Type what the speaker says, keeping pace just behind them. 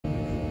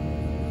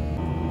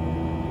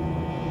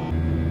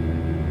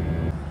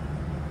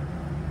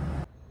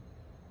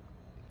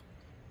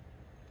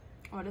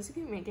Why does it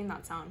keep making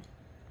that sound?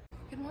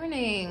 Good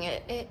morning.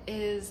 It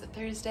is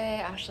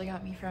Thursday. Ashley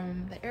got me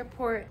from the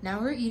airport.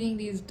 Now we're eating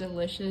these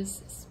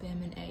delicious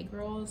spam and egg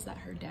rolls that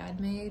her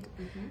dad made.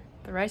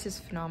 The rice is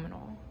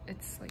phenomenal.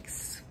 It's like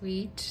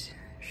sweet,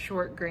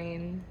 short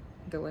grain,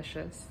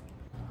 delicious.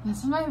 This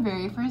is my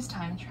very first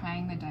time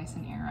trying the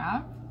Dyson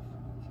Airwrap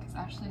because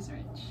Ashley's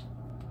rich.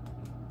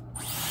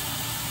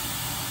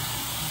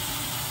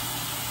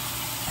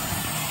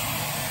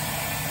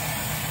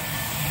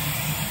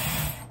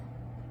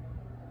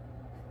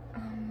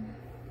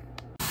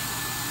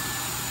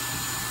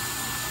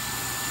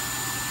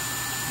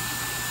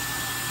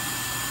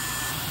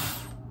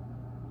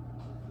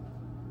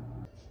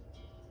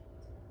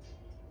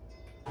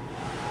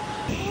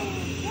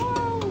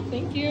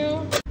 Thank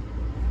you.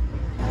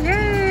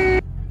 Yay!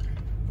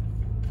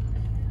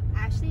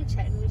 Ashley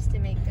Chetton used to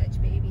make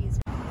Dutch babies.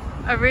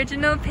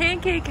 Original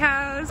pancake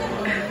house.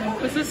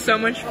 This is so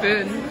much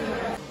food.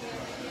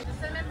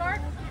 Cinnamon bar?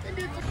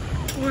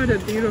 What a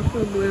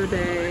beautiful blue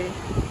day.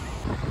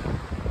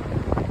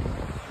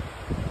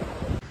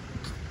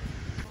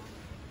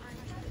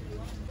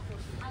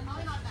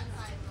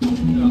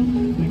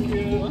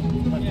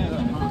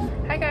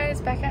 Hi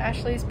guys, back at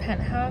Ashley's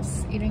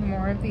penthouse eating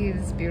more of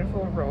these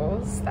beautiful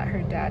rolls that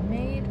her dad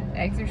made.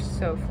 Eggs are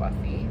so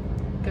fluffy.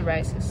 The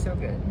rice is so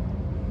good.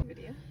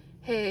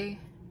 Hey,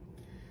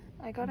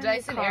 I got a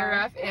Dyson new car.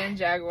 Airwrap and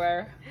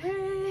Jaguar.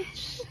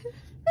 Rich.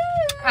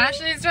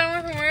 Ashley's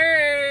done with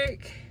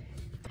work.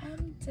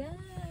 I'm done.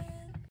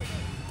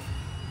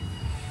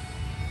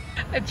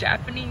 A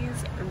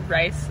Japanese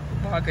rice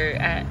blogger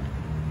at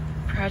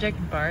Project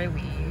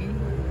Barley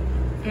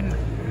in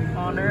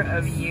honor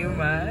of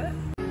Yuma.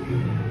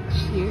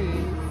 Cheers.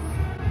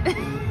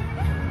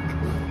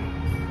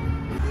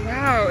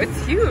 Wow,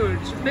 it's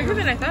huge. Bigger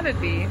than I thought it'd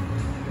be.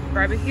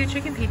 Barbecue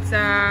chicken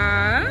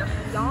pizza.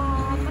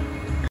 Yum.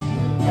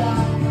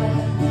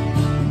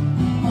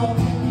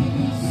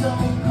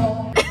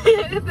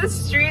 The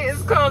street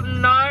is called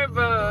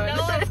Narbonne.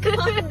 No, it's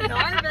called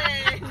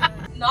Narbonne.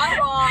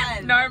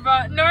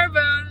 Narbonne.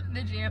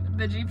 Narbonne.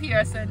 The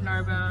GPS said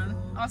Narbonne.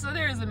 Also,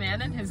 there was a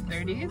man in his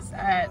 30s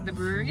at the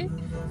brewery.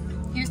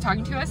 He was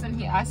talking to us and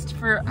he asked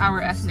for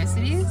our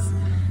ethnicities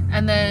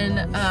and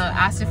then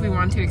asked if we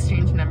wanted to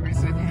exchange numbers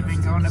with him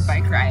and go on a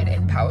bike ride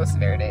in Palos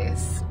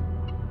Verdes.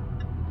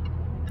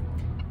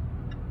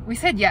 We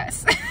said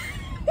yes.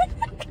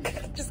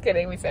 Just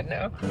kidding, we said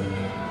no.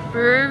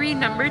 Brewery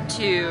number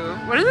 2.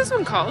 What is this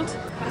one called?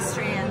 The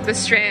Strand. The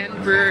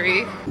Strand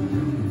Brewery.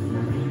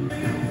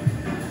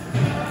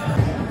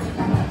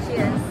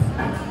 Cheers.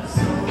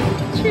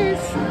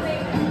 Cheers.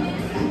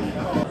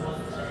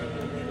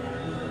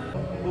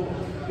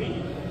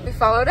 We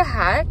followed a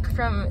hack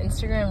from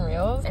Instagram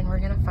Reels and we're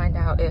gonna find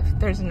out if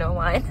there's no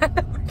line at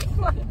the parking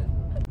lot.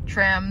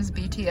 Trams,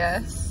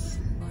 BTS.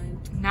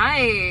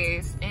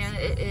 Nice, and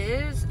it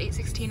is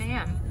 8:16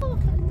 a.m.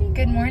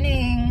 Good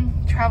morning,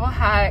 travel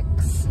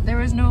hacks. There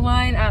was no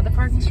line at the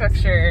parking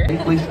structure.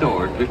 Safely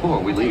stored before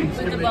we leave.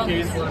 As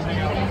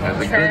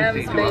a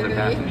courtesy to other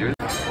passengers.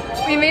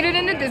 We made it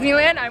into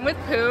Disneyland. I'm with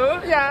Pooh.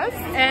 Yes.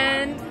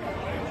 And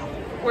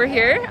we're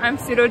here. I'm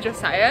Pseudo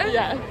Josiah.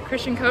 Yeah.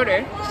 Christian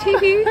Coder.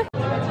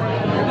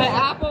 My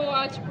Apple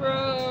Watch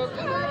broke.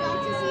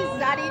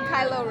 Zaddy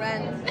Kylo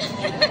Ren.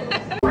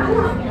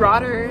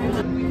 Rotter.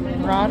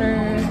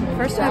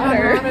 First time on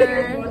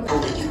Rotter.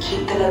 You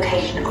keep the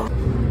location.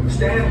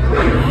 Stand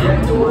clear. Get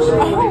doors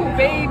open. Oh,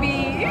 baby.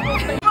 We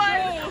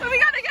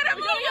gotta get a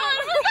move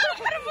on.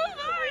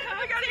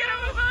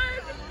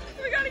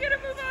 We gotta get a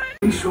move on.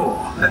 Be sure.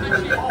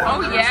 Oh,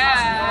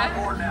 yeah.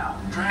 More now.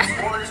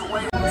 Transport is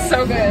away. So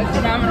good.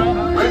 Phenomenal.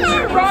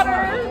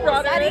 Rotter.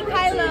 Zaddy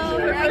Kylo.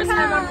 Her first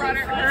time on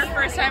Rotter. Her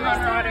first time on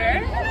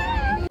Rotter.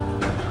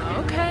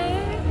 Okay.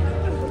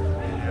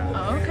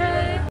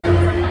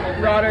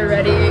 Rotter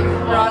ready.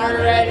 Rotter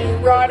ready.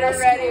 Rotter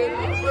ready.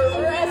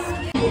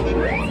 Rescue.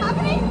 What's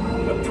happening?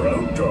 The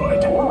drone droid.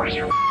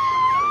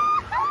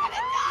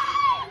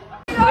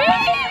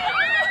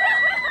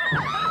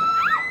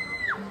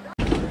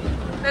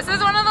 This is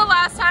one of the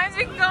last times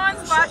we can go on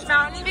Splash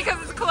Mountain because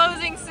it's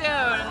closing soon.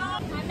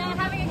 I'm not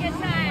having a good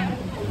time.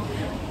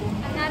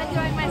 I'm not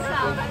enjoying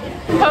myself.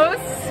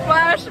 Post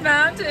Splash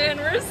Mountain,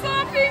 we're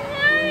slopping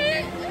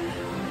wet.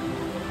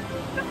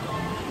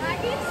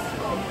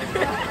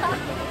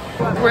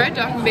 We're at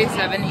Docking Bay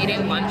 7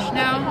 eating lunch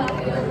now.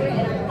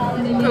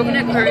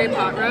 Coconut curry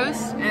pot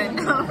roast and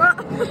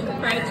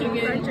fried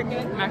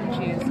chicken, mac and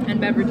cheese, and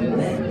beverages.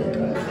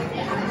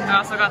 I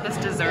also got this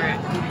dessert.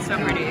 It's so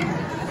pretty.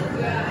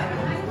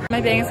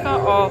 My bangs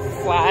got all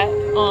flat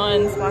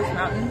on Splash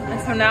Mountain,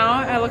 and so now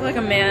I look like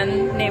a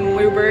man named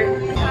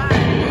Lubert.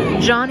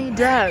 Johnny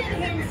Depp.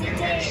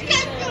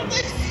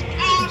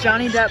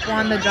 Johnny Depp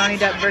won the Johnny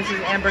Depp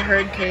versus Amber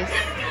Heard case.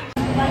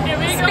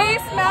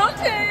 Space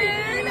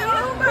Mountain!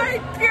 Oh my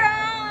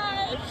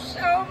gosh!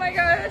 Oh my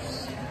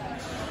gosh!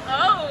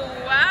 Oh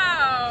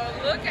wow!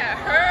 Look at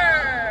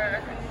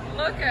her!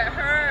 Look at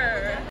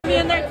her!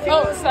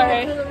 Oh,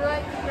 sorry.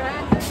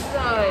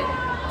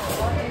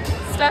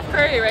 Steph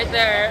Curry right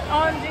there.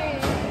 OMG.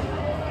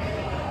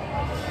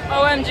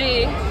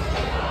 OMG.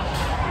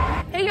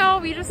 Hey y'all,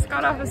 we just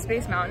got off of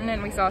Space Mountain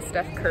and we saw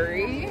Steph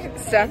Curry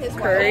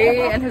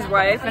and his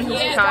wife and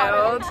his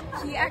child.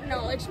 He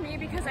acknowledged me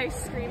because I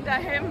screamed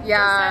at him.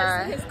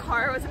 Yeah. His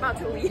car was about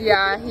to leave.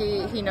 Yeah,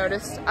 he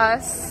noticed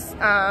us.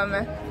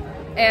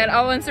 And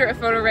I'll insert a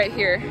photo right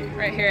here.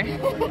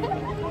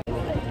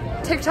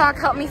 TikTok,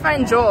 help me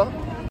find Joel.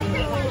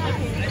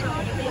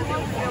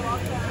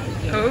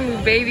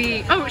 Oh,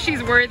 baby. Oh,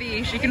 she's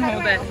worthy. She can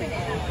hold it.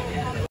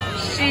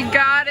 She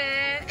got it.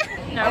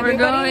 Now we're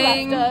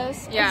going.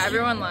 Yeah,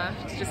 everyone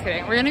left. Just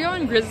kidding. We're gonna go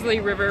on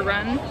Grizzly River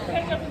Run.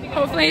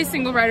 Hopefully,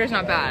 single rider's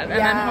not bad, and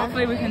then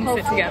hopefully we can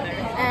sit together.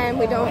 And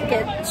we don't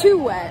get too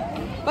wet.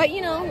 But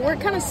you know, we're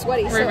kind of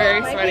sweaty. We're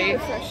very sweaty.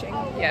 Refreshing.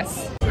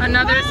 Yes.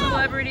 Another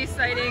celebrity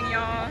sighting,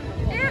 y'all.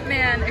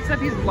 Ant-Man,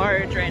 except he's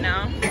large right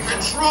now. The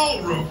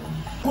control room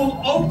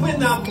will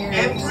open up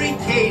every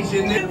cage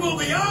and it will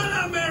be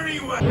on a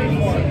merry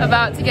way.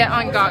 About to get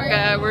on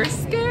Gaga. We're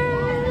scared.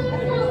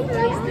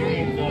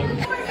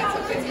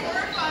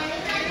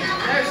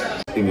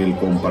 En el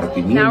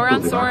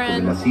compartimiento debajo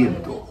del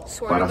asiento.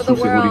 Para su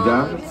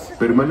seguridad,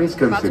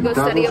 permanezcan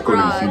sentados con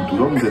el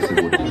cinturón de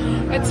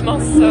seguridad. It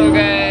smells so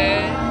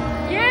good.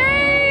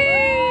 Yay!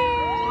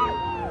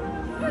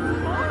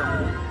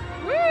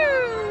 Woo!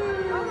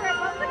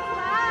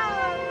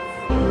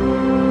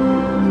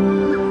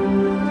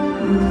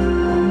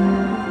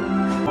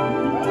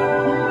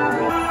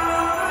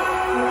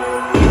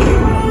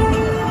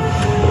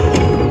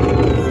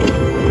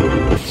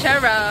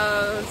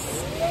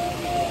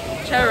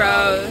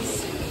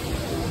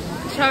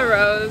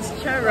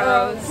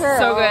 Churros.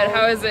 So good.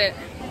 How is it?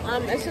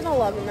 It's an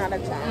 11 out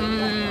of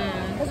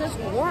 10. Because it's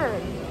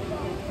warm.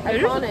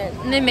 I want it.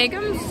 And they make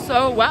them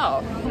so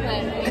well.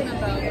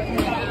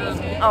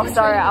 Oh,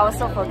 sorry, I was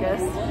so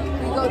focused. We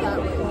go that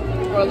way.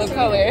 World of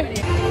color.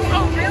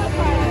 Oh, real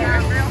color.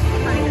 Yeah, real color.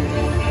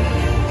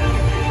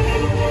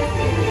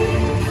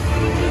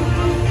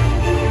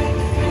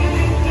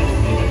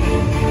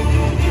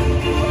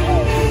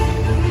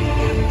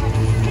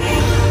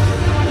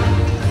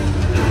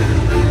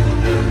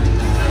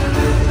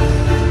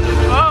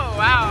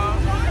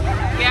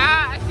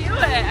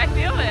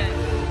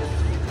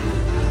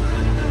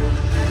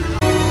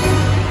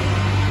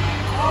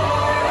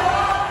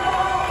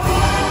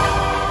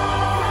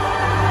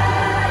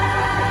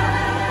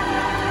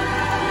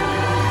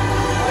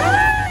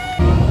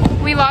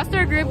 We lost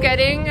our group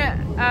getting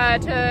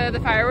to the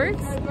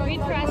fireworks. We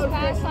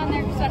trespassed on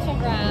their special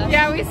grass.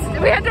 Yeah, we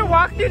had to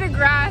walk through the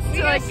grass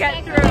to like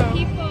get through.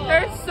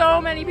 There's so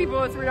many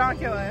people, it's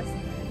ridiculous.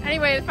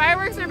 Anyway, the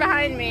fireworks are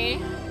behind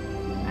me.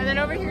 And then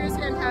over here is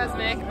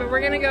Fantasmic, but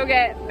we're gonna go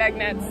get bag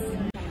nets.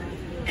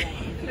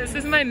 This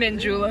is my mint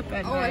julep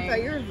at night. I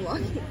thought you were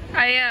vlogging.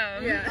 I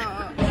am.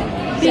 Yeah.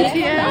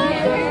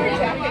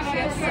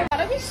 BTS.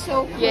 That'd be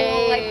so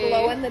cool, like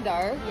glow in the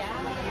dark.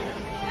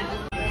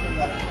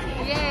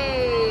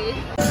 Yay!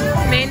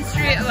 Main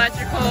Street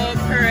Electrical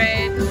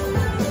Parade.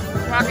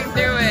 Walking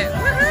through it.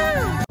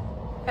 Woohoo!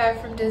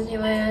 Back from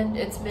Disneyland.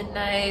 It's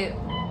midnight.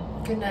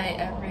 Good night,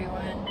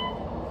 everyone.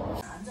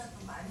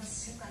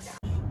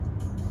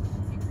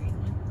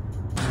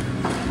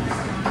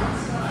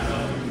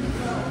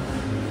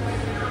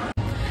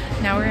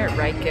 Now we're at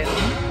Riken.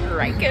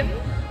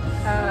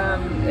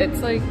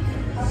 It's like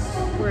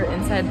we're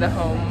inside the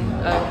home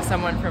of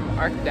someone from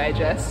Arc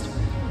Digest.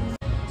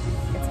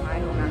 It's my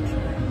home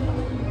actually.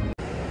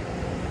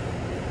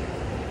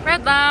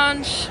 Bread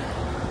Lounge.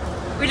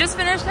 We just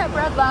finished at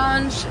Bread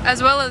Lounge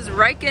as well as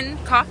Riken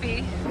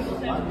Coffee.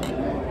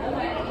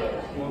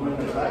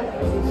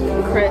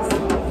 Chris.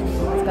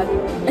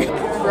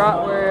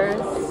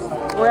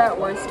 Bratwurst. We're at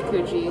Worst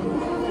Coochie.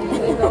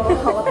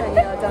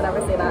 Jalapeno, don't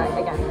ever say that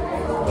again.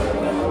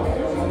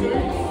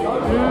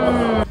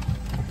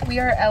 We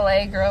are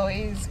LA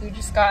girlies. We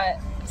just got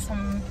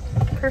some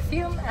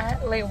perfume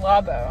at Le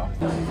Labo.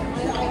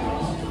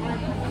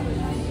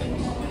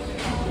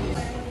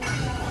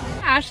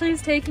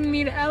 Ashley's taking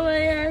me to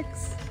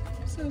LAX.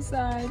 I'm so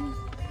sad.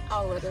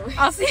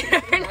 I'll see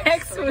her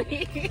next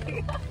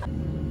week.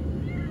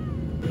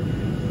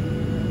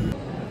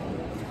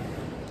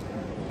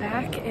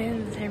 Back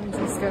in San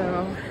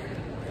Francisco.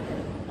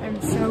 I'm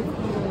so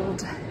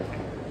cold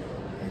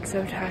and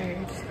so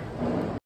tired.